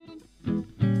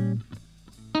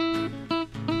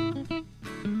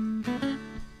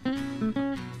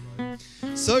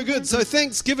So good. So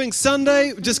Thanksgiving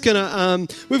Sunday,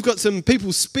 we've got some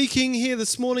people speaking here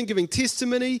this morning, giving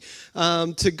testimony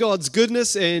to God's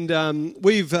goodness, and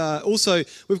we've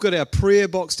got our prayer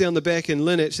box down the back, and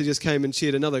Glen actually just came and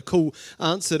shared another cool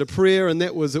answer to prayer, and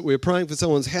that was that we were praying for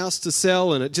someone's house to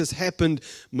sell, and it just happened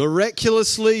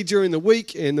miraculously during the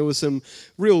week, and there was some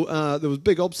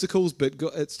big obstacles, but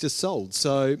it's just sold.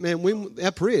 So man,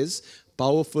 our prayers,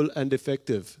 powerful and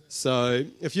effective. So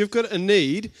if you've got a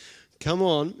need, come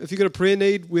on. If you've got a prayer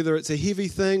need, whether it's a heavy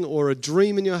thing or a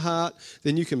dream in your heart,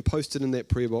 then you can post it in that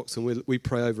prayer box, and we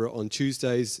pray over it on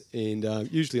Tuesdays and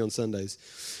usually on Sundays.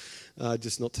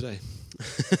 Just not today.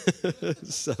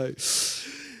 So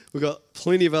we've got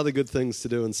plenty of other good things to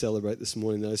do and celebrate this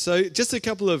morning, though. So just a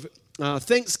couple of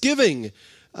Thanksgiving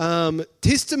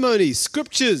testimonies,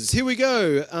 scriptures. Here we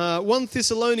go. 1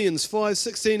 Thessalonians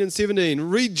 5:16 and 17.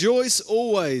 Rejoice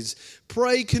always.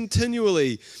 Pray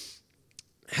continually.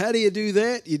 How do you do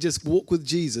that? You just walk with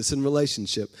Jesus in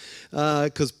relationship,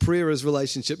 because prayer is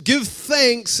relationship. Give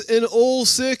thanks in all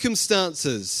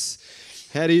circumstances.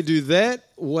 How do you do that?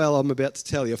 Well, I'm about to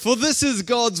tell you. For this is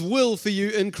God's will for you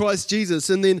in Christ Jesus.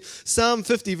 And then Psalm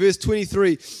 50, verse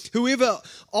 23. Whoever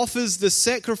offers the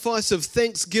sacrifice of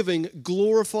thanksgiving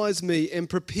glorifies me and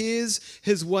prepares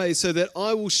his way so that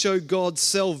I will show God's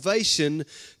salvation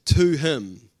to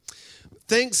him.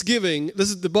 Thanksgiving,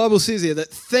 the Bible says here that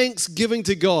thanksgiving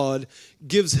to God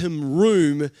gives him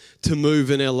room to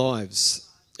move in our lives.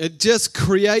 It just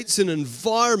creates an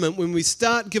environment when we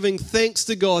start giving thanks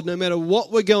to God, no matter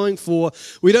what we're going for.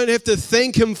 We don't have to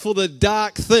thank him for the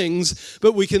dark things,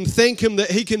 but we can thank him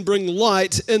that he can bring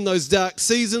light in those dark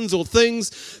seasons or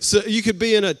things. So you could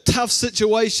be in a tough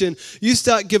situation. You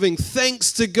start giving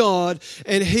thanks to God,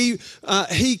 and he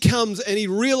comes and he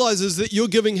realizes that you're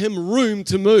giving him room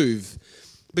to move.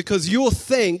 Because your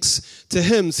thanks to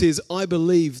him says, I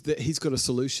believe that he's got a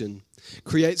solution.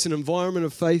 Creates an environment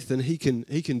of faith, and he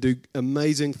can do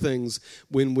amazing things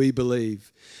when we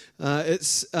believe.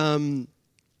 It's in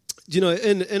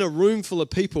a room full of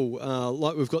people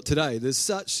like we've got today, there's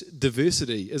such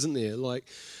diversity, isn't there? Like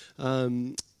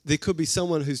there could be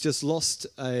someone who's just lost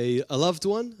a loved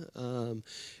one,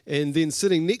 and then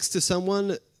sitting next to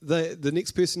someone, the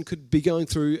next person could be going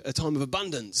through a time of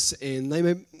abundance, and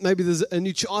maybe there's a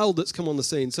new child that's come on the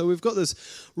scene. So we've got this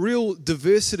real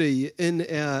diversity in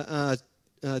our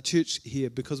church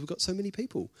here because we've got so many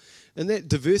people. And that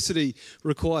diversity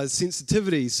requires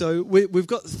sensitivity. So we've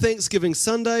got Thanksgiving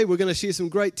Sunday. We're going to share some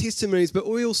great testimonies, but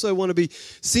we also want to be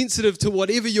sensitive to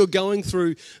whatever you're going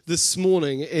through this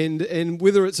morning. And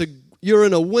whether you're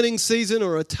in a winning season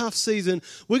or a tough season,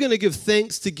 we're going to give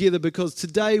thanks together, because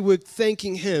today we're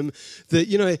thanking him that,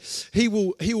 he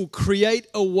will create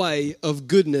a way of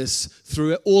goodness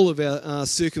through all of our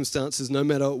circumstances, no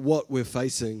matter what we're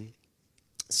facing.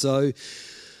 So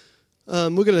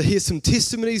we're going to hear some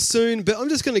testimonies soon, but I'm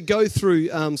just going to go through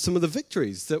some of the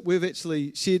victories that we've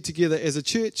actually shared together as a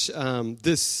church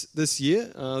this year.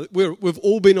 We've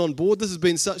all been on board. This has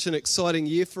been such an exciting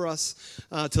year for us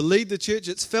to lead the church.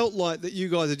 It's felt like that you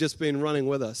guys have just been running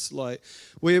with us. Like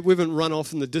we haven't run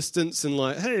off in the distance and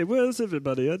like, hey, where's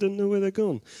everybody? I didn't know where they're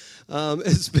gone.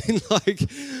 It's been like,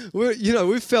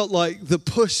 we've felt like the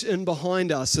push in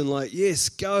behind us and like, yes,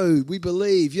 go, we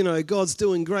believe, God's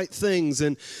doing great things.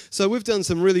 And so we've done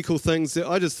some really cool things that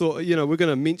I just thought, we're going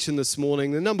to mention this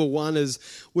morning. The number one is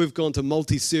we've gone to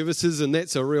multi-services, and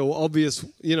that's a real obvious,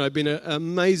 been an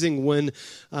amazing win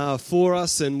for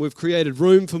us, and we've created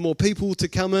room for more people to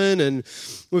come in, and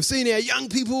we've seen our young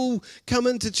people come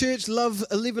into church, love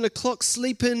 11 o'clock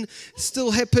sleep-in,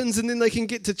 still happens, and then they can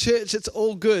get to church. It's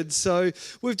all good. So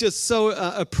we've just so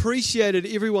appreciated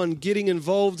everyone getting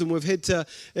involved, and we've had to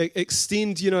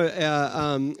extend,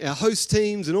 our host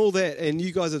teams and all that, and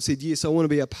you guys have said, yes, I want to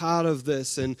be a part of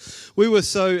this. And we were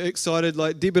so excited.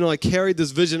 Like Deb and I carried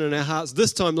this vision in our hearts.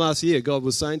 This time last year, God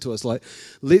was saying to us, like,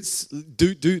 let's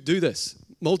do this.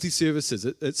 Multi-services,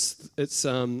 it's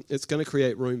going to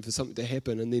create room for something to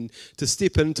happen, and then to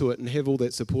step into it and have all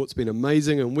that support's been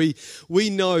amazing. And we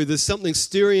know there's something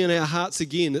stirring in our hearts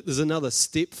again, that there's another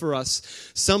step for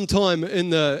us sometime in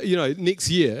the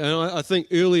next year. And I think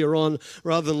earlier on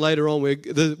rather than later on, we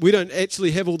don't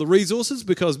actually have all the resources,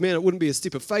 because man, it wouldn't be a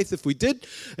step of faith if we did.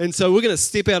 And so we're going to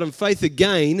step out in faith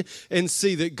again and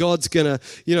see that God's going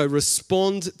to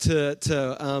respond to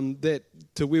that,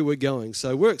 to where we're going.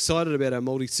 So we're excited about our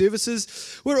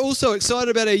multi-services. We're also excited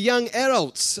about our young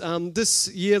adults.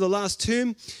 This year, the last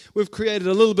term, we've created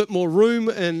a little bit more room,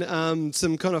 and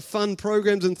some kind of fun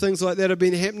programs and things like that have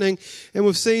been happening. And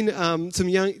we've seen our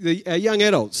young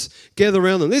adults gather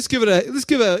around them. Let's give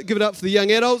it up for the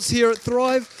young adults here at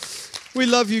Thrive. We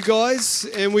love you guys,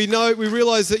 and we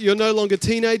realize that you're no longer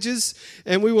teenagers,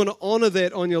 and we want to honor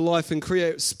that on your life and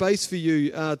create space for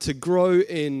you to grow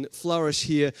and flourish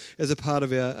here as a part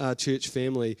of our church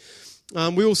family.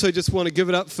 We also just want to give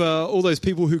it up for all those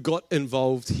people who got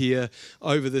involved here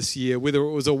over this year, whether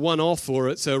it was a one-off or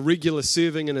it's a regular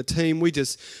serving in a team. We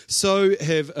just so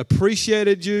have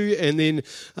appreciated you, and then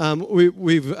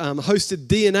we've hosted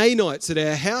DNA nights at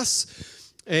our house.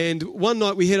 And one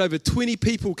night we had over 20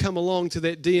 people come along to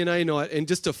that DNA night, and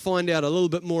just to find out a little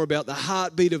bit more about the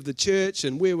heartbeat of the church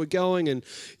and where we're going, and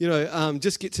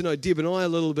just get to know Deb and I a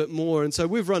little bit more. And so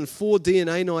we've run 4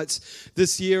 DNA nights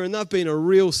this year, and they've been a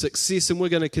real success, and we're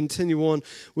going to continue on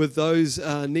with those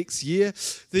next year.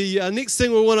 The next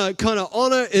thing we want to kind of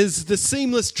honor is the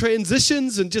seamless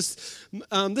transitions, and just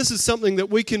this is something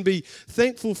that we can be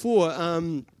thankful for.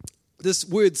 This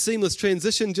word seamless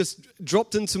transition just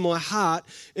dropped into my heart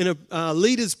in a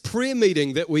leaders' prayer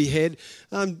meeting that we had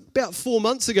about 4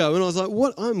 months ago. And I was like,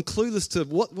 I'm clueless to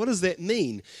what does that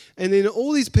mean? And then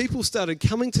all these people started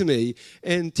coming to me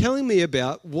and telling me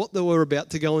about what they were about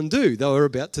to go and do. They were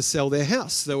about to sell their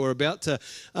house. They were about to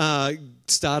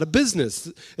start a business.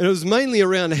 And it was mainly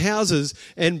around houses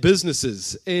and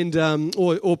businesses, and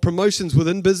or promotions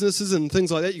within businesses and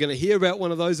things like that. You're going to hear about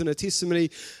one of those in a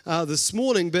testimony this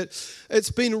morning. But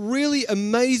it's been really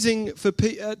amazing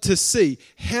to see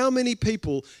how many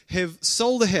people have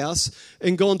sold a house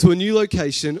and gone to a new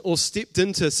location or stepped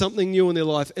into something new in their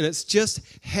life, and it's just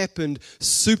happened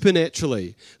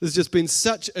supernaturally. There's just been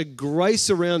such a grace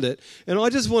around it, and I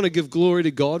just want to give glory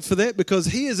to God for that, because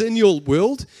He is in your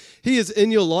world, He is in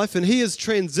your life, and He is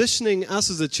transitioning us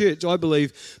as a church, I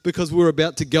believe, because we're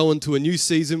about to go into a new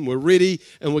season. We're ready,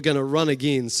 and we're going to run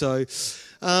again. So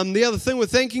the other thing we're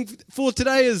thanking for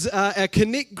today is our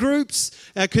Connect groups,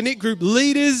 our Connect group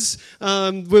leaders.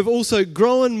 We've also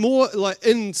grown more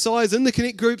in size in the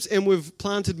Connect groups, and we've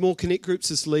planted more Connect groups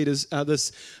as leaders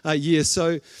this year.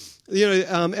 So,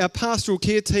 our pastoral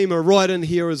care team are right in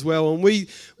here as well, and we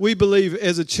believe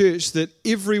as a church that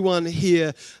everyone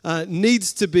here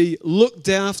needs to be looked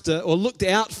after or looked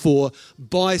out for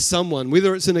by someone,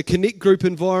 whether it's in a Connect group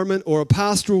environment or a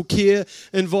pastoral care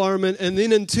environment, and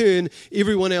then in turn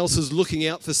everyone else is looking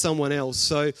out for someone else.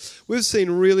 So we've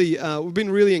been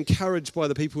really encouraged by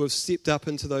the people who have stepped up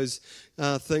into those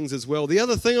things as well. The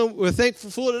other thing we're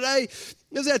thankful for today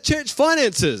is our church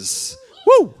finances.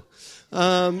 Woo!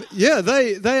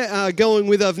 They are going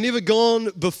where they've never gone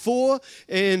before,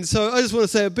 and so I just want to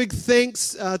say a big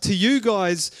thanks to you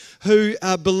guys who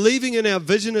are believing in our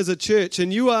vision as a church,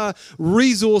 and you are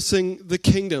resourcing the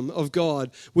kingdom of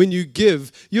God when you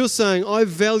give. You're saying, I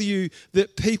value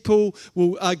that people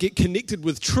will get connected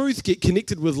with truth, get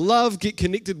connected with love, get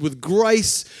connected with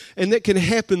grace, and that can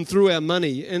happen through our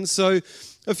money. And so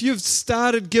if you've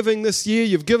started giving this year,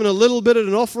 you've given a little bit of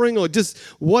an offering or just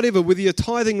whatever, whether you're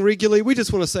tithing regularly, we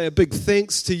just want to say a big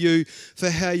thanks to you for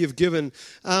how you've given.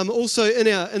 Also,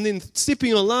 and then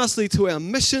stepping on lastly to our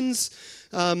missions.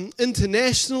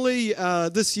 Internationally,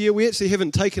 this year, we actually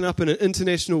haven't taken up an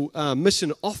international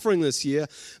mission offering this year,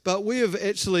 but we have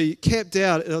actually tapped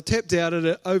out at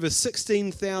over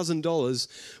 $16,000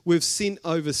 we've sent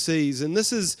overseas. And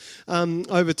this is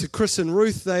over to Chris and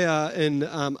Ruth. They are in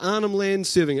Arnhem Land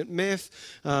serving at MAF,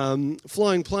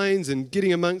 flying planes and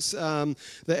getting amongst the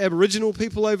Aboriginal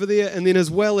people over there, and then as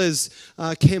well as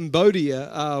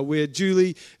Cambodia, where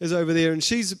Julie is over there, and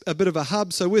she's a bit of a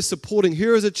hub, so we're supporting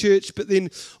her as a church, but then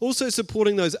also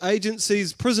supporting those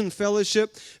agencies, Prison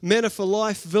Fellowship, Manna for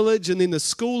Life Village, and then the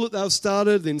school that they've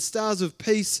started, then Stars of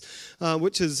Peace,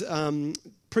 which is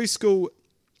preschool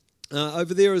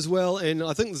over there as well, and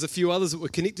I think there's a few others that we're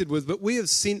connected with, but we have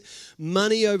sent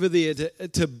money over there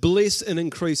to bless and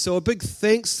increase. So a big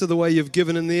thanks to the way you've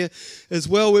given in there as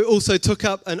well. We also took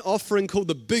up an offering called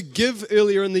the Big Give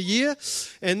earlier in the year,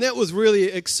 and that was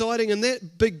really exciting, and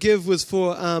that Big Give was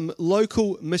for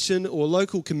local mission or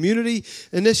local community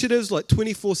initiatives like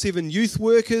 24/7 youth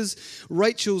workers,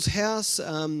 Rachel's House,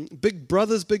 Big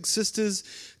Brothers, Big Sisters,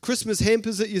 Christmas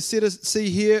hampers that you see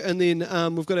here, and then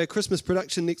we've got our Christmas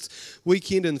production next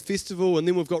weekend and festival, and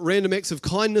then we've got random acts of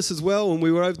kindness as well. And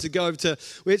we were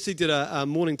we actually did a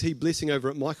morning tea blessing over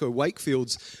at Michael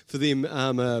Wakefield's for them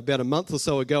about a month or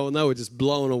so ago, and they were just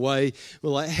blown away.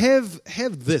 We're like,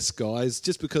 have this, guys,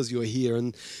 just because you're here.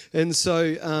 And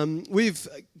so we've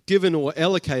given or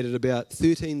allocated about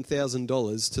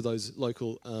 $13,000 to those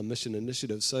local mission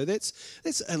initiatives. So that's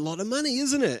a lot of money,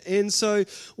 isn't it? And so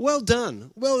well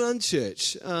done,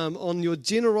 church, on your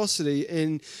generosity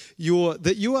and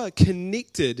that you are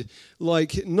connected,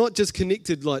 like not just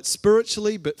connected like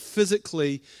spiritually, but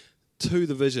physically to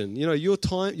the vision. You know, your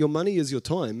time, your money is your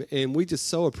time, and we just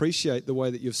so appreciate the way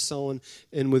that you've sown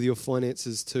in with your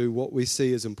finances to what we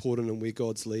see as important and where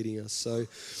God's leading us. So,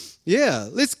 yeah,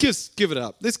 let's give it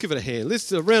up. Let's give it a hand. Let's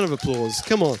do a round of applause.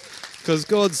 Come on, because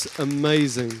God's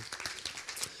amazing.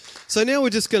 So now we're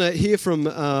just going to hear from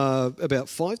about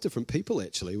 5 different people,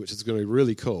 actually, which is going to be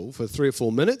really cool for 3 or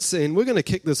 4 minutes. And we're going to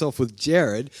kick this off with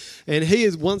Jared. And he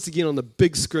is once again on the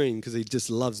big screen because he just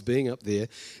loves being up there.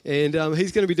 And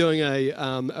he's going to be doing a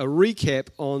recap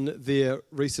on their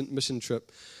recent mission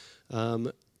trip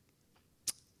to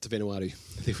Vanuatu.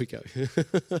 There we go.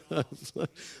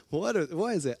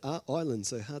 Why is that island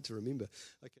so hard to remember?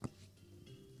 Okay.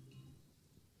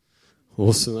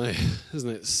 Awesome, eh? Isn't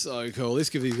that so cool? Let's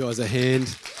give these guys a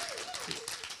hand.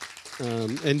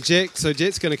 And Jack's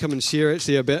going to come and share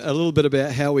actually a little bit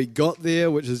about how we got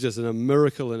there, which is just a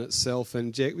miracle in itself.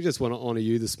 And Jack, we just want to honour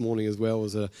you this morning as well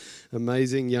as an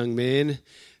amazing young man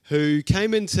who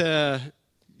came into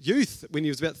youth when he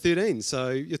was about 13. So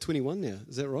you're 21 now,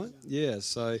 is that right? Yeah,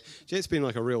 so Jack's been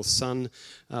like a real son,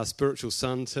 spiritual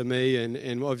son to me,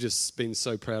 and I've just been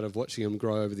so proud of watching him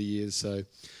grow over the years. So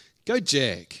go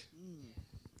Jack.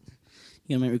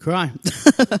 You're going to make me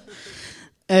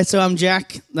cry. So I'm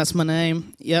Jack. That's my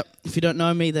name. Yep. If you don't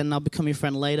know me, then I'll become your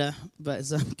friend later. But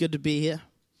it's good to be here.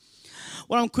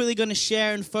 What I'm quickly going to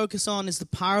share and focus on is the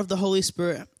power of the Holy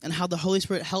Spirit and how the Holy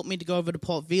Spirit helped me to go over to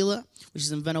Port Vila, which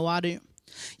is in Vanuatu.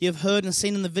 You've heard and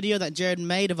seen in the video that Jared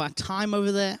made of our time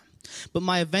over there. But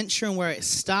my adventure and where it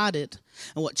started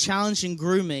and what challenged and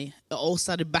grew me, it all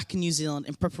started back in New Zealand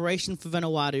in preparation for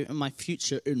Vanuatu and my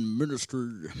future in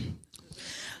ministry.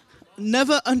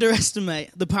 Never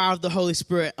underestimate the power of the Holy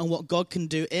Spirit and what God can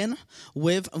do in,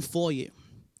 with, and for you.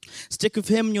 Stick with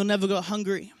Him and you'll never go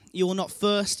hungry. You will not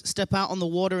first step out on the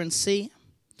water and see.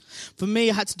 For me,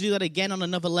 I had to do that again on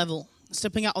another level.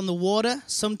 Stepping out on the water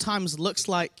sometimes looks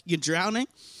like you're drowning,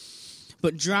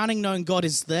 but drowning knowing God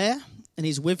is there and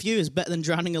He's with you is better than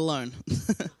drowning alone.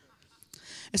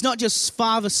 It's not just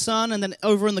Father, Son, and then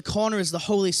over in the corner is the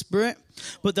Holy Spirit,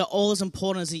 but they're all as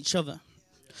important as each other.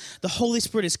 The Holy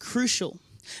Spirit is crucial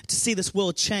to see this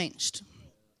world changed.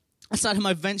 I started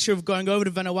my venture of going over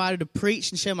to Vanuatu to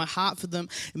preach and share my heart for them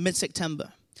in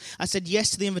mid-September. I said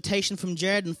yes to the invitation from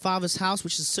Jared and Father's House,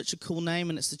 which is such a cool name,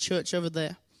 and it's the church over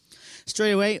there.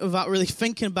 Straight away, without really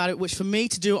thinking about it, which for me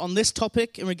to do it on this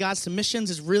topic in regards to missions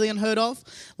is really unheard of,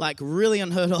 like really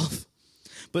unheard of.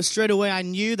 But straight away, I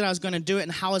knew that I was going to do it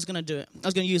and how I was going to do it. I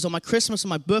was going to use all my Christmas and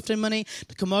my birthday money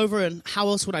to come over, and how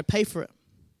else would I pay for it?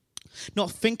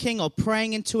 Not thinking or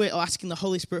praying into it or asking the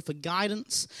Holy Spirit for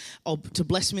guidance or to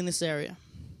bless me in this area.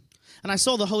 And I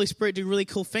saw the Holy Spirit do really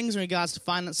cool things in regards to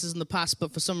finances in the past,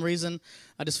 but for some reason,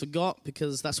 I just forgot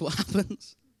because that's what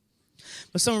happens.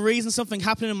 For some reason, something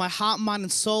happened in my heart, mind,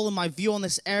 and soul, and my view on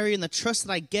this area, and the trust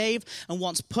that I gave and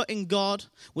once put in God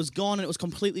was gone, and it was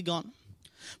completely gone.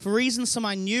 For reasons some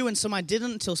I knew and some I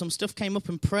didn't until some stuff came up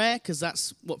in prayer, because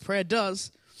that's what prayer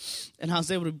does. And I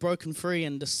was able to be broken free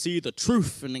and to see the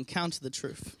truth and encounter the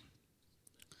truth.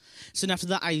 Soon after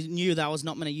that, I knew that I was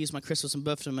not going to use my Christmas and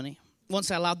birthday money.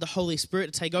 Once I allowed the Holy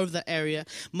Spirit to take over that area,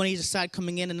 money just started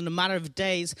coming in, and in a matter of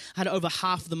days, I had over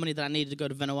half of the money that I needed to go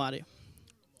to Vanuatu.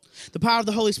 The power of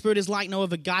the Holy Spirit is like no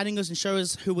other, guiding us and showing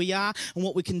us who we are and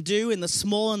what we can do in the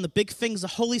small and the big things. The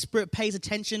Holy Spirit pays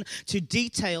attention to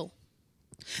detail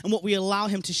and what we allow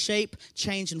Him to shape,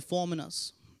 change, and form in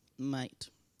us. Mate,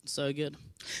 so good.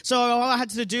 So all I had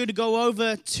to do to go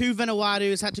over to Vanuatu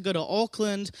is I had to go to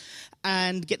Auckland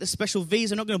and get the special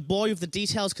visa. I'm not going to bore you with the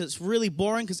details because it's really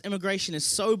boring, because immigration is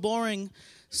so boring.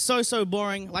 So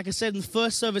boring. Like I said in the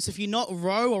first service, if you're not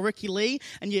Ro or Ricky Lee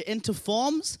and you're into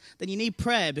forms, then you need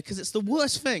prayer, because it's the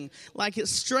worst thing. Like,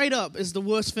 it's straight up is the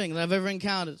worst thing that I've ever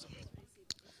encountered.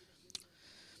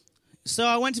 So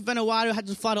I went to Vanuatu. I had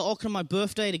to fly to Auckland on my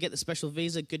birthday to get the special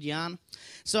visa. Good yarn.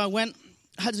 So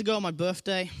I had to go on my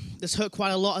birthday. This hurt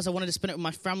quite a lot as I wanted to spend it with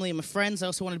my family and my friends. I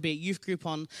also wanted to be at youth group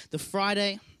on the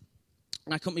Friday,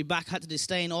 and I couldn't be back. I had to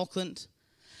stay in Auckland.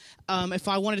 If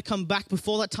I wanted to come back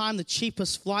before that time, the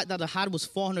cheapest flight that I had was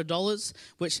 $400,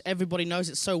 which everybody knows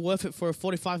it's so worth it for a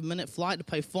 45-minute flight to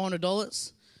pay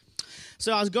 $400.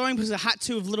 So I was going because I had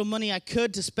to with little money I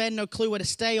could to spend, no clue where to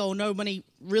stay or no money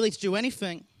really to do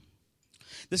anything.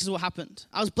 This is what happened.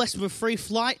 I was blessed with a free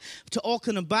flight to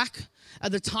Auckland and back.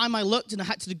 At the time I looked and I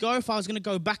had to go, if I was going to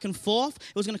go back and forth,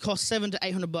 it was going to cost $700 to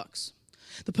 $800.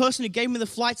 The person who gave me the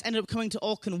flights ended up coming to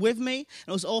Auckland with me, and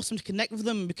it was awesome to connect with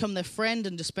them and become their friend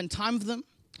and to spend time with them.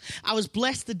 I was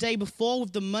blessed the day before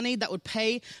with the money that would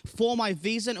pay for my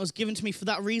visa, and it was given to me for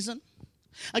that reason.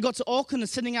 I got to Auckland and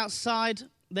sitting outside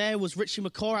there was Richie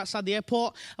McCaw outside the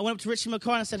airport. I went up to Richie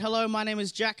McCaw and I said, hello, my name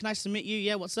is Jack. Nice to meet you.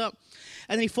 Yeah, what's up?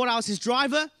 And then he thought I was his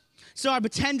driver. So I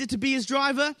pretended to be his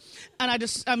driver, and I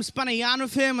just spun a yarn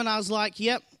with him, and I was like,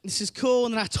 yep, this is cool.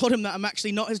 And then I told him that I'm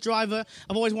actually not his driver.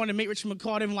 I've always wanted to meet Richie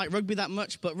McCaw. I didn't like rugby that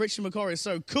much, but Richie McCaw is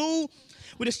so cool.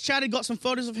 We just chatted, got some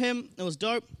photos of him. It was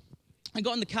dope. I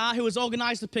got in the car. He was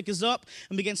organized to pick us up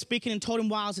and began speaking and told him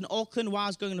why I was in Auckland, why I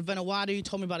was going to Vanuatu. He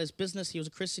told me about his business. He was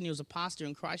a Christian. He was a pastor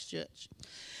in Christchurch.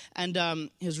 And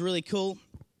he was really cool.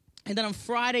 And then on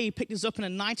Friday, he picked us up in a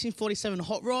 1947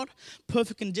 hot rod,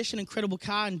 perfect condition, incredible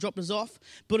car, and dropped us off.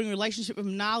 Building a relationship with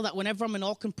him now that whenever I'm in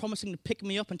Auckland, promising to pick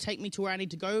me up and take me to where I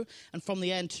need to go and from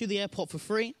the air and to the airport for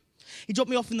free. He dropped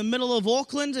me off in the middle of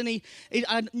Auckland, and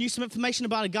I knew some information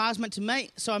about a guy I was meant to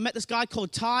meet. So I met this guy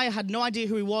called Ty. I had no idea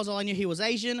who he was. All I knew he was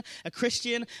Asian, a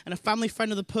Christian, and a family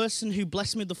friend of the person who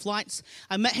blessed me with the flights.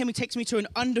 I met him. He takes me to an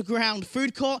underground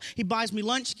food court. He buys me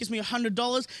lunch, gives me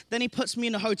 $100. Then he puts me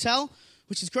in a hotel,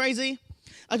 which is crazy.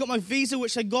 I got my visa,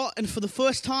 which I got, and for the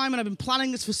first time, and I've been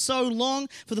planning this for so long,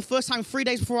 for the first time 3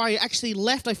 days before I actually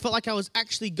left, I felt like I was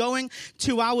actually going.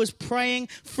 2 hours praying,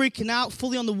 freaking out,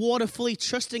 fully on the water, fully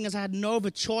trusting as I had no other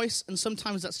choice, and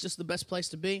sometimes that's just the best place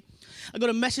to be. I got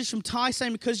a message from Ty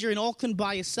saying, because you're in Auckland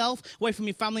by yourself, away from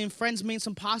your family and friends, me and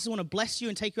some pastors want to bless you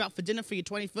and take you out for dinner for your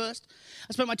 21st.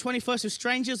 I spent my 21st with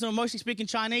strangers, and I'm mostly speaking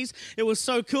Chinese. It was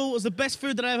so cool. It was the best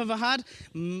food that I've ever had.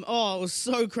 Oh, it was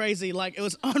so crazy. Like, it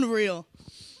was unreal.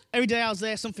 Every day I was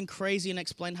there, something crazy and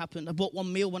unexplained happened. I bought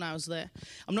one meal when I was there.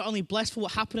 I'm not only blessed for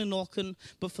what happened in Auckland,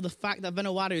 but for the fact that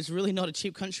Vanuatu is really not a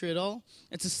cheap country at all.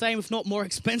 It's the same, if not more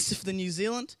expensive than New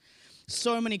Zealand.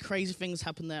 So many crazy things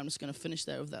happened there. I'm just going to finish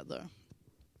there with that, though.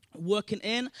 Working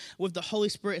in with the Holy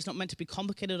Spirit is not meant to be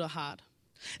complicated or hard.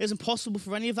 It's impossible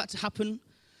for any of that to happen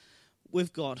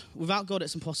with God. Without God,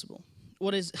 it's impossible.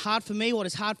 What is hard for me, what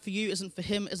is hard for you, isn't for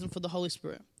Him, isn't for the Holy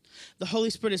Spirit. The Holy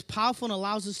Spirit is powerful and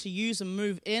allows us to use and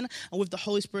move in and with the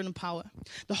Holy Spirit in power.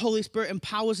 The Holy Spirit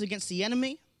empowers against the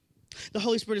enemy. The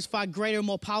Holy Spirit is far greater and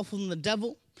more powerful than the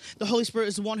devil. The Holy Spirit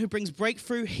is the one who brings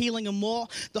breakthrough, healing, and more.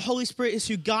 The Holy Spirit is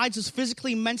who guides us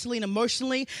physically, mentally, and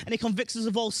emotionally, and He convicts us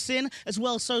of all sin as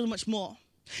well as so much more.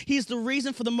 He is the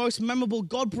reason for the most memorable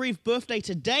God-breathed birthday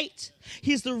to date.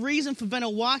 He is the reason for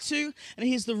Vanuatu, and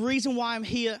He is the reason why I'm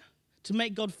here to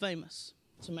make God famous.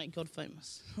 To make God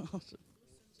famous.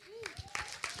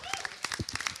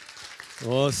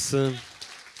 Awesome.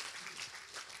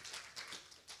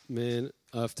 Man,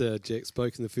 after Jack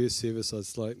spoke in the first service, I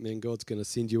was like, man, God's going to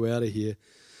send you out of here.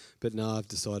 But no, I've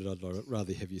decided I'd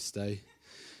rather have you stay.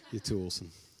 You're too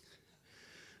awesome.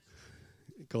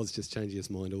 God's just changing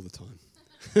His mind all the time.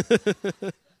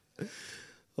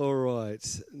 All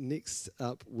right. Next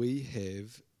up, we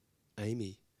have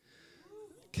Amy.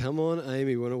 Come on,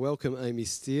 Amy. We want to welcome Amy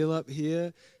Steele up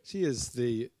here. She is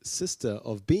the sister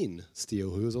of Ben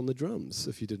Steele, who was on the drums,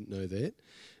 if you didn't know that.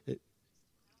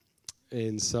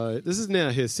 And so this is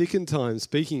now her second time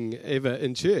speaking ever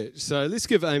in church. So let's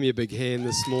give Amy a big hand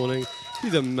this morning.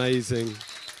 She's amazing.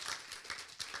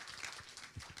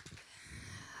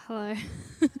 Hello.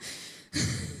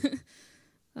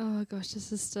 Oh gosh,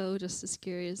 this is still just as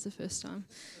scary as the first time.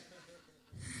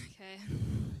 Okay.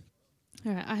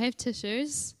 All right, I have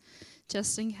tissues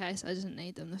just in case I didn't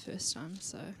need them the first time,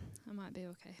 so I might be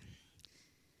okay.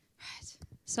 Right.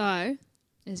 So,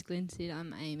 as Glen said,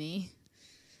 I'm Amy,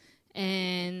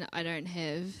 and I don't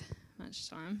have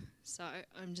much time, so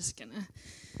I'm just going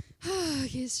to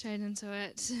get straight into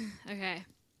it. Okay.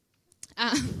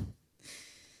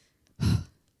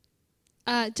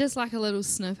 Just like a little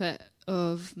snippet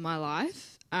of my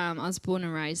life. I was born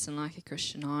and raised in like a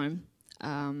Christian home.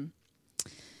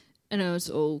 And it was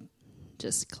all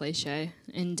just cliche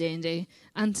and dandy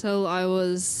until I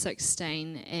was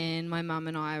 16 and my mum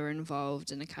and I were involved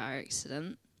in a car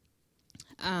accident.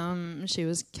 She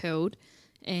was killed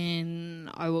and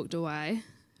I walked away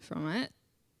from it,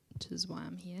 which is why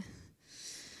I'm here.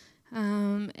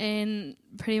 And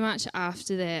pretty much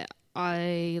after that,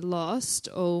 I lost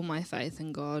all my faith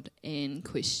in God and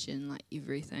questioned like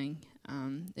everything.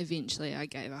 Eventually, I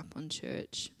gave up on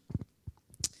church.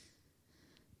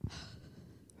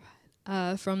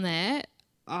 From that,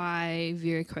 I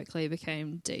very quickly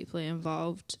became deeply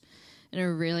involved in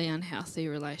a really unhealthy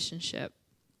relationship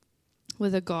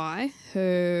with a guy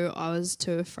who I was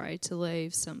too afraid to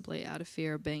leave simply out of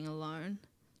fear of being alone.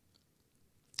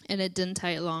 And it didn't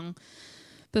take long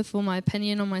before my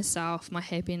opinion on myself, my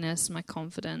happiness, my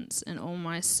confidence, and all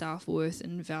my self-worth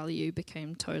and value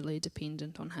became totally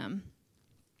dependent on him.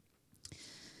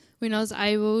 When I was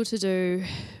able to do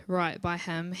right by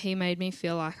him, he made me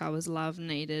feel like I was loved,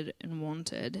 needed, and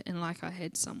wanted, and like I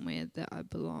had somewhere that I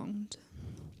belonged.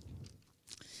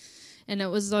 And it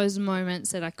was those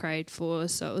moments that I prayed for,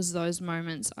 so it was those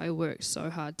moments I worked so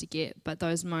hard to get, but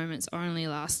those moments only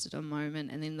lasted a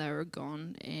moment and then they were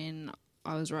gone and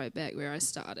I was right back where I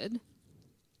started.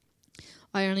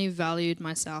 I only valued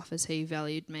myself as he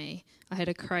valued me. I had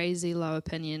a crazy low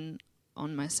opinion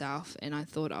on myself and I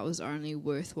thought I was only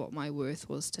worth what my worth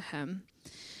was to him,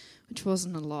 which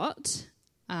wasn't a lot.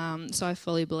 So I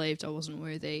fully believed I wasn't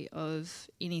worthy of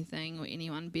anything or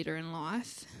anyone better in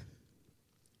life.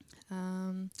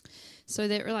 So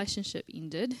that relationship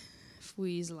ended 4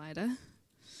 years later,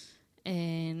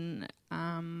 and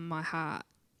my heart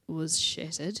was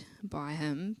shattered by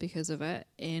him because of it,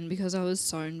 and because I was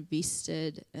so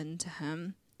invested into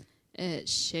him, it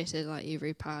shattered like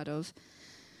every part of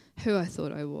who I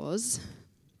thought I was.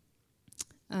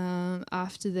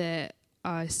 After that,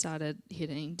 I started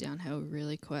heading downhill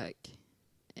really quick,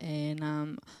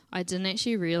 and I didn't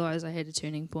actually realise I had a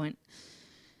turning point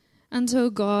until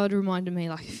God reminded me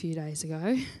like a few days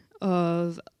ago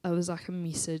of, it was like a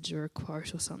message or a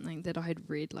quote or something that I had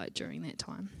read like during that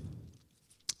time.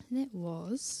 And that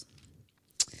was,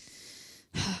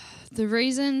 the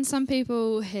reason some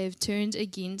people have turned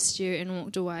against you and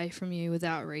walked away from you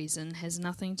without reason has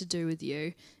nothing to do with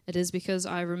you. It is because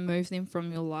I removed them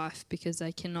from your life because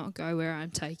they cannot go where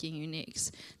I'm taking you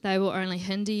next. They will only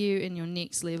hinder you in your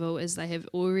next level as they have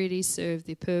already served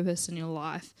their purpose in your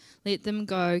life. Let them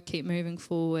go, keep moving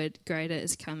forward. Greater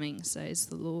is coming, says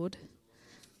the Lord.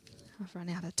 I've run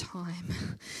out of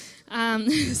time.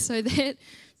 So that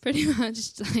pretty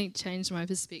much like changed my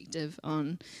perspective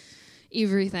on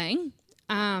everything.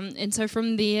 And so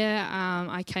from there,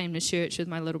 I came to church with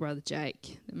my little brother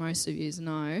Jake, that most of you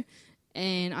know.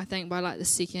 And I think by like the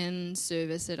second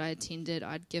service that I attended,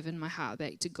 I'd given my heart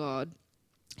back to God.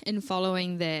 And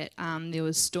following that, there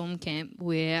was Storm Camp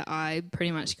where I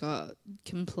pretty much got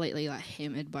completely like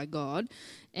hammered by God.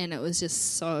 And it was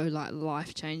just so like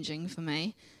life-changing for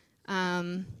me.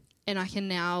 And I can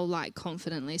now like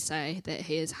confidently say that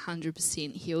he has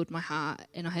 100% healed my heart,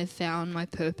 and I have found my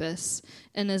purpose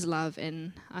in his love,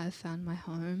 and I have found my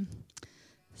home.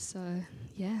 So,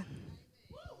 yeah.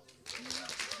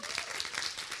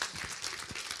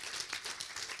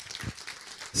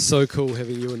 So cool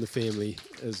having you in the family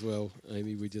as well,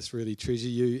 Amy. We just really treasure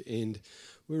you, and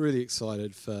we're really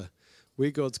excited for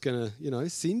where God's going to,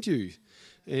 send you.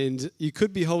 And you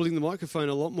could be holding the microphone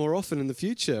a lot more often in the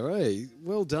future, eh?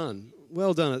 Well done.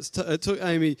 Well done. It took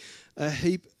Amy a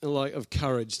heap of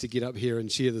courage to get up here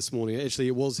and share this morning. Actually,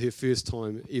 it was her first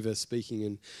time ever speaking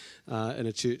in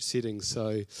a church setting.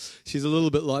 So she's a little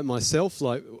bit like myself.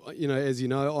 As you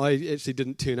know, I actually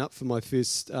didn't turn up for my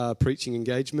first preaching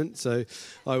engagement. So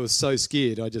I was so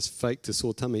scared, I just faked a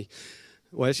sore tummy.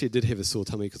 Well, actually, I did have a sore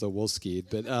tummy because I was scared.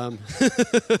 But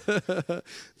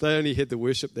they only had the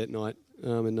worship that night.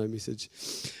 And no message.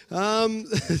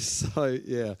 So,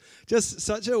 yeah, just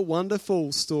such a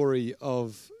wonderful story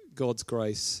of God's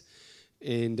grace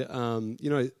and,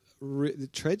 the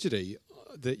tragedy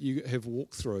that you have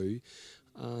walked through,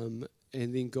 and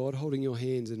then God holding your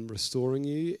hands and restoring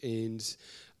you and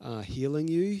healing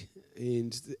you.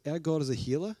 And our God is a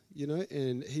healer,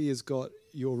 and he has got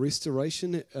your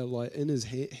restoration in his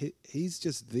hand. He's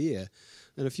just there.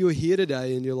 And if you're here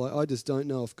today and you're like, I just don't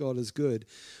know if God is good,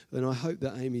 then I hope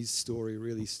that Amy's story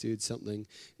really stirred something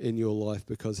in your life,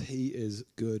 because he is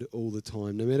good all the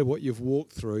time. No matter what you've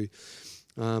walked through,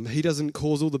 he doesn't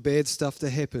cause all the bad stuff to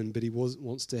happen, but he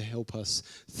wants to help us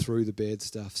through the bad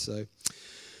stuff. So,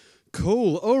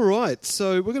 cool. All right.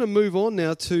 So we're going to move on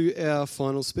now to our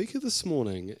final speaker this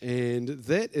morning, and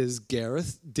that is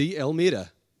Gareth D.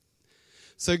 Almeida.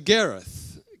 So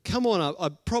Gareth, come on up. I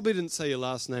probably didn't say your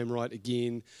last name right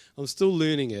again. I'm still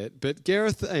learning it. But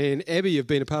Gareth and Abby have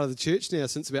been a part of the church now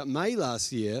since about May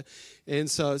last year. And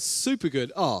so it's super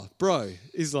good. Oh, bro.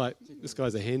 He's like, this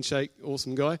guy's a handshake,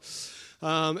 awesome guy.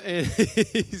 And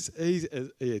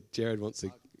Jared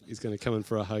he's going to come in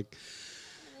for a hug.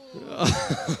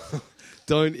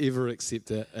 Don't ever accept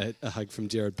a hug from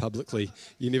Jared publicly.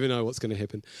 You never know what's going to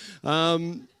happen.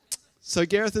 So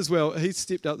Gareth as well, he's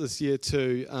stepped up this year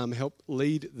to help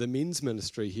lead the men's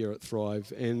ministry here at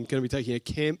Thrive, and going to be taking a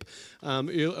camp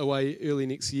away early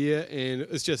next year, and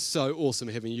it's just so awesome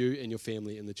having you and your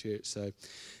family in the church. So,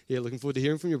 yeah, looking forward to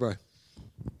hearing from you, bro.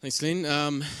 Thanks, Glen.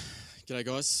 G'day,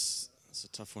 guys. It's a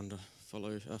tough one to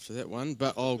follow after that one,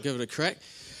 but I'll give it a crack.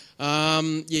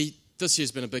 This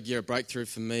year's been a big year of breakthrough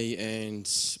for me and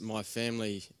my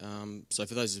family. So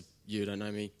for those of you who don't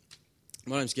know me,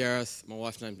 my name's Gareth, my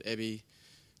wife's name's Abby,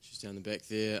 she's down the back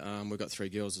there, we've got 3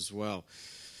 girls as well.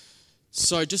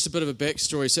 So just a bit of a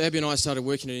backstory. So Abby and I started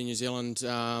working in New Zealand.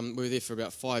 We were there for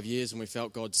about 5 years, and we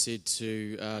felt God said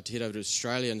to head over to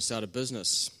Australia and start a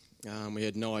business. We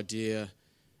had no idea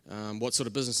what sort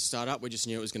of business to start up. We just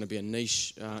knew it was going to be a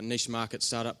niche market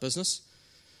startup business.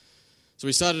 So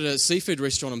we started a seafood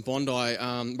restaurant in Bondi,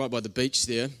 right by the beach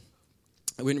there.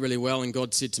 It went really well, and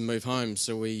God said to move home,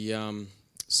 so we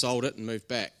sold it and moved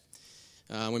back.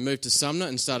 We moved to Sumner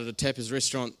and started a tapas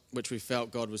restaurant, which we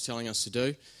felt God was telling us to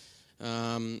do.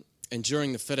 And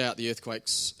during the fit-out, the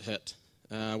earthquakes hit.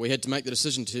 We had to make the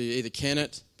decision to either can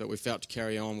it, but we felt to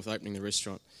carry on with opening the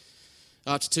restaurant.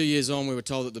 After 2 years on, we were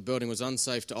told that the building was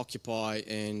unsafe to occupy,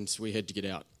 and we had to get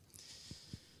out.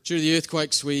 Due to the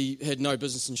earthquakes, we had no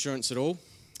business insurance at all,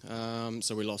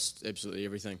 so we lost absolutely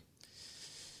everything.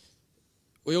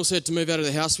 We also had to move out of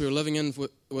the house we were living in for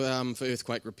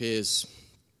earthquake repairs.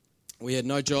 We had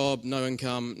no job, no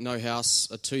income, no house,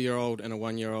 a 2-year-old and a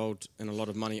 1-year-old, and a lot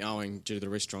of money owing due to the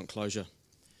restaurant closure.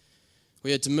 We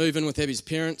had to move in with Abby's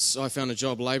parents. I found a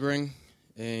job labouring,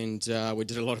 and we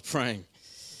did a lot of praying.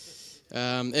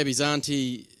 Abby's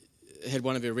auntie had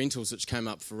one of her rentals which came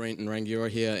up for rent in Rangiora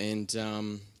here,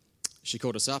 and she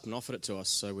called us up and offered it to us,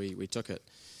 so we took it.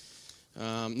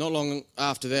 Not long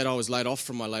after that, I was laid off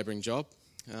from my labouring job,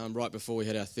 right before we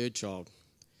had our 3rd child.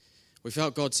 We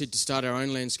felt God said to start our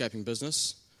own landscaping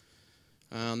business.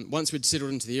 Once we'd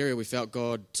settled into the area, we felt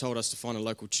God told us to find a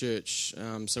local church,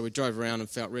 so we drove around and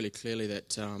felt really clearly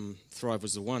that Thrive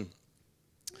was the one.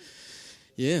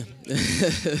 Yeah,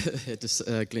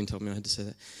 Glen told me I had to say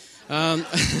that.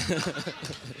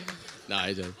 No,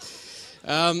 I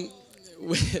didn't.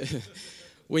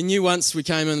 We knew once we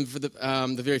came in for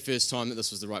the very first time that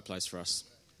this was the right place for us.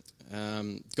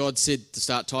 God said to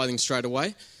start tithing straight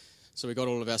away, so we got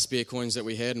all of our spare coins that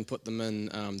we had and put them in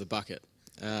the bucket.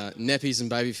 Nappies and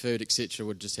baby food, etc.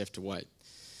 would just have to wait.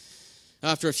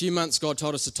 After a few months, God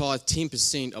told us to tithe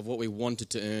 10% of what we wanted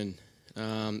to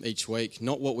earn each week.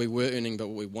 Not what we were earning, but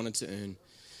what we wanted to earn.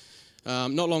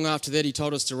 Not long after that, he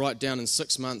told us to write down in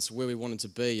 6 months where we wanted to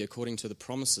be according to the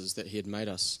promises that he had made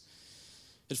us.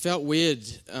 It felt weird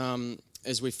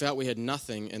as we felt we had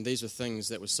nothing, and these were things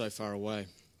that were so far away.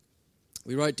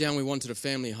 We wrote down we wanted a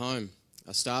family home,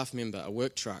 a staff member, a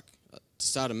work truck, to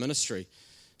start a ministry,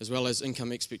 as well as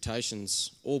income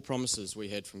expectations, all promises we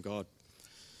had from God.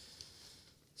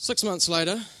 6 months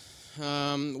later,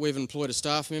 we've employed a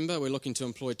staff member. We're looking to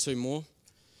employ 2 more.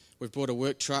 We've bought a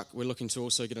work truck. We're looking to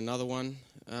also get another one.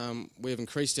 We've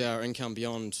increased our income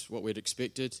beyond what we'd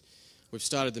expected. We've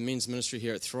started the men's ministry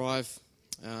here at Thrive.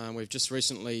 We've just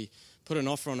recently put an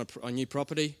offer on a new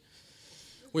property.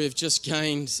 We've just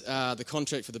gained the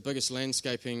contract for the biggest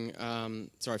landscaping,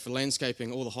 for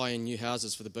landscaping all the high-end new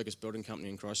houses for the biggest building company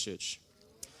in Christchurch.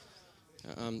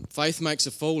 Faith makes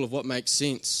a fool of what makes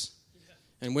sense.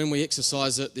 And when we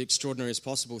exercise it, the extraordinary is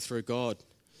possible through God.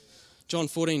 John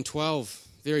 14:12,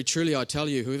 very truly I tell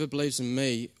you, whoever believes in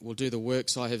me will do the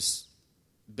works I have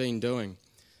been doing.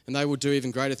 And they will do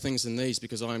even greater things than these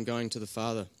because I am going to the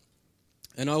Father.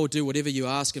 And I will do whatever you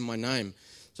ask in my name,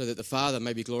 so that the Father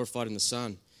may be glorified in the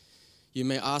Son. You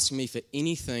may ask me for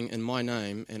anything in my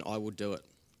name, and I will do it.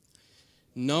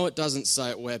 No, it doesn't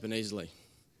say it will happen easily,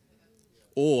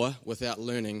 or without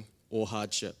learning, or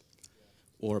hardship,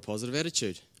 or a positive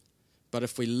attitude. But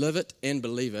if we live it and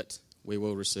believe it, we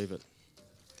will receive it.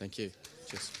 Thank you.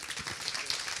 Cheers.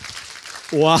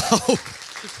 Wow.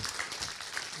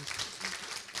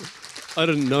 I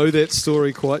didn't know that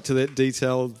story quite to that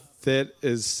detail. That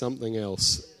is something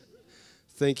else.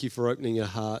 Thank you for opening your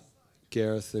heart,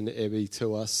 Gareth and Abby,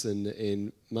 to us.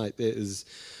 And mate,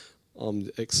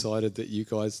 I'm excited that you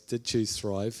guys did choose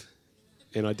Thrive.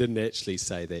 And I didn't actually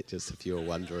say that, just if you were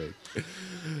wondering.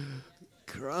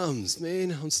 Crumbs,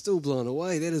 man, I'm still blown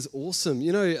away. That is awesome.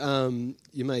 You know,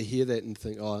 you may hear that and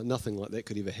think, oh, nothing like that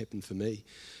could ever happen for me.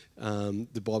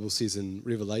 The Bible says in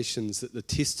Revelations that the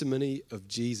testimony of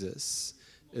Jesus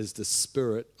is the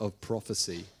spirit of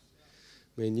prophecy.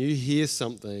 When you hear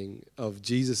something of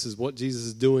Jesus, is what Jesus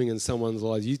is doing in someone's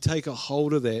life, you take a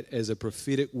hold of that as a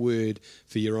prophetic word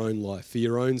for your own life, for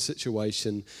your own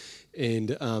situation. And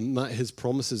his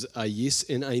promises are yes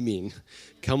and amen.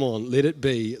 Come on, let it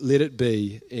be, let it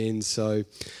be. And so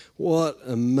what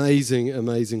amazing,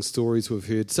 amazing stories we've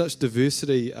heard. Such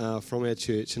diversity from our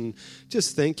church. And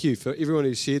just thank you for everyone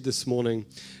who shared this morning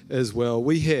as well.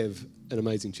 We have an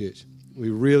amazing church. We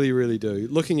really, really do.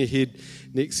 Looking ahead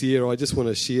next year, I just want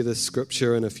to share this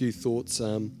scripture and a few thoughts.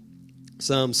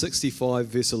 Psalm 65,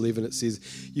 verse 11, it says,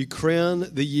 "You crown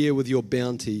the year with your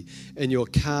bounty, and your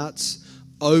carts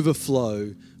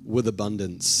overflow with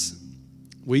abundance."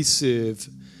 We serve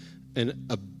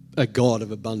a God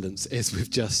of abundance, as we've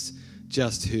just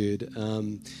just heard.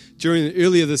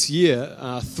 Earlier this year,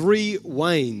 3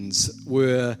 Waynes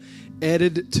were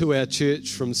added to our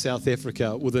church from South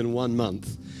Africa within 1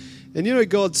 month. And you know,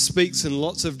 God speaks in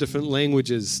lots of different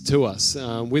languages to us,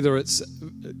 whether it's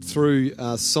through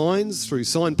signs, through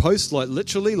signposts, like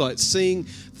literally, like seeing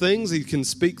things. He can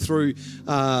speak through,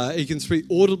 he can speak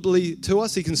audibly to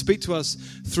us. He can speak to us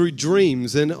through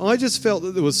dreams. And I just felt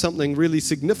that there was something really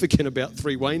significant about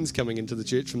 3 Waynes coming into the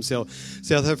church from South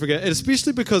Africa, and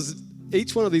especially because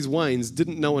each one of these Waynes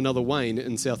didn't know another Wayne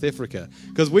in South Africa,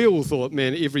 because we all thought,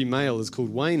 man, every male is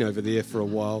called Wayne over there for a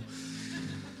while.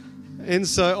 And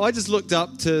so I just looked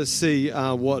up to see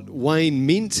what Wayne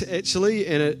meant, actually,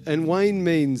 and Wayne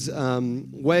means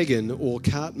wagon or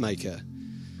cart maker.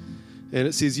 And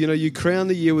it says, you know, you crown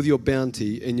the year with your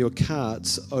bounty and your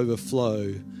carts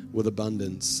overflow with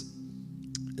abundance.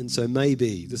 And so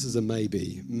maybe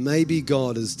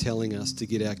God is telling us to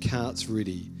get our carts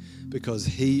ready, because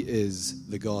he is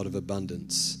the God of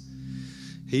abundance.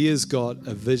 He has got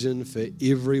a vision for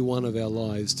every one of our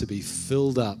lives to be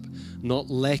filled up, not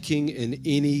lacking in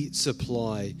any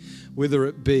supply, whether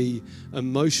it be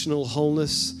emotional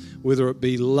wholeness, whether it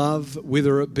be love,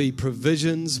 whether it be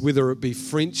provisions, whether it be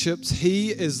friendships. He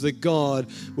is the God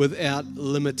without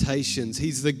limitations.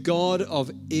 He's the God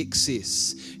of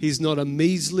excess. He's not a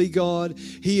measly God.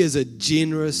 He is a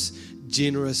generous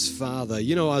Father.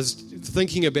 You know, I was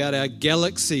thinking about our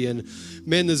galaxy, and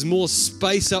man, there's more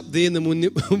space up there than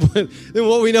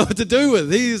what we know what to do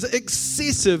with. He is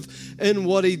excessive in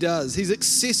what he does. He's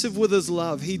excessive with his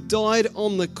love. He died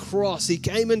on the cross. He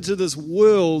came into this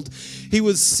world. He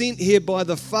was sent here by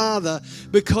the Father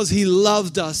because he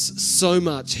loved us so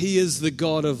much. He is the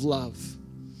God of love.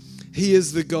 He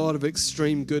is the God of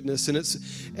extreme goodness. And it's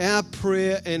our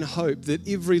prayer and hope that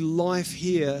every life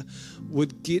here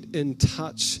would get in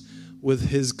touch with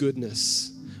his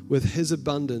goodness, with his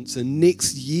abundance. And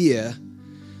next year,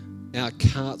 our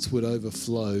carts would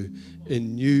overflow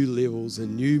in new levels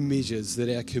and new measures,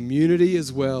 that our community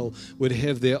as well would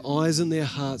have their eyes and their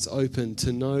hearts open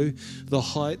to know the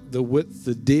height, the width,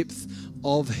 the depth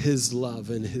of his love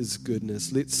and his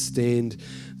goodness. Let's stand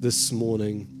this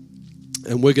morning,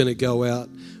 and we're going to go out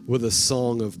with a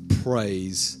song of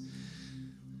praise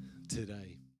today.